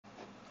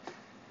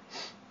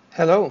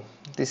Hello,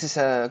 this is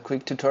a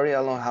quick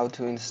tutorial on how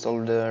to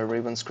install the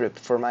Ribbon script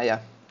for Maya.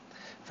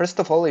 First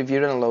of all, if you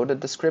downloaded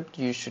the script,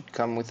 you should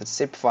come with a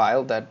zip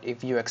file that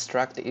if you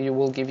extract it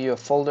will give you a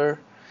folder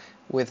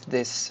with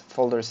these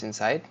folders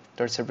inside.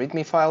 There's a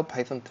readme file,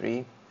 Python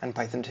 3 and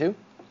Python 2.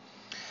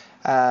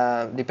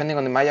 Depending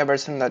on the Maya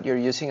version that you're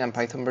using and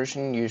Python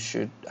version, you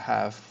should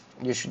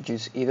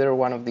use either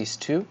one of these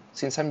two.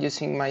 Since I'm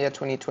using Maya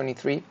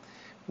 2023,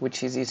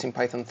 which is using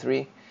Python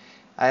 3,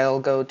 I'll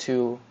go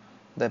to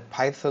the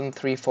Python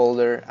 3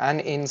 folder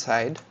and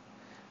inside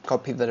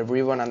copy the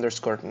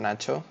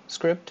ribbon_nacho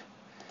script,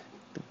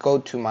 go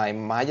to my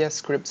Maya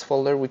scripts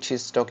folder, which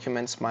is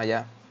documents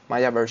Maya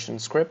version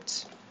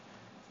scripts,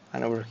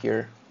 and over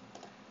here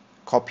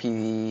copy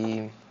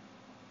the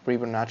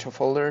ribbon nacho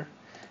folder.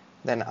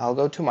 Then I'll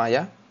go to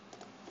Maya,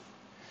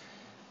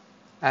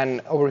 and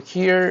over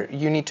here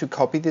you need to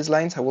copy these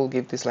lines. I will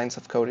give these lines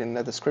of code in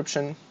the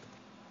description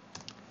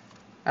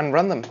and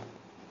run them,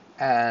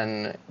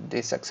 and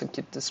this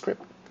executes the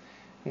script.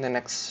 In the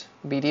next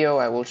video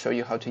I will show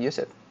you how to use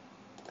it.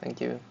 Thank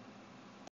you.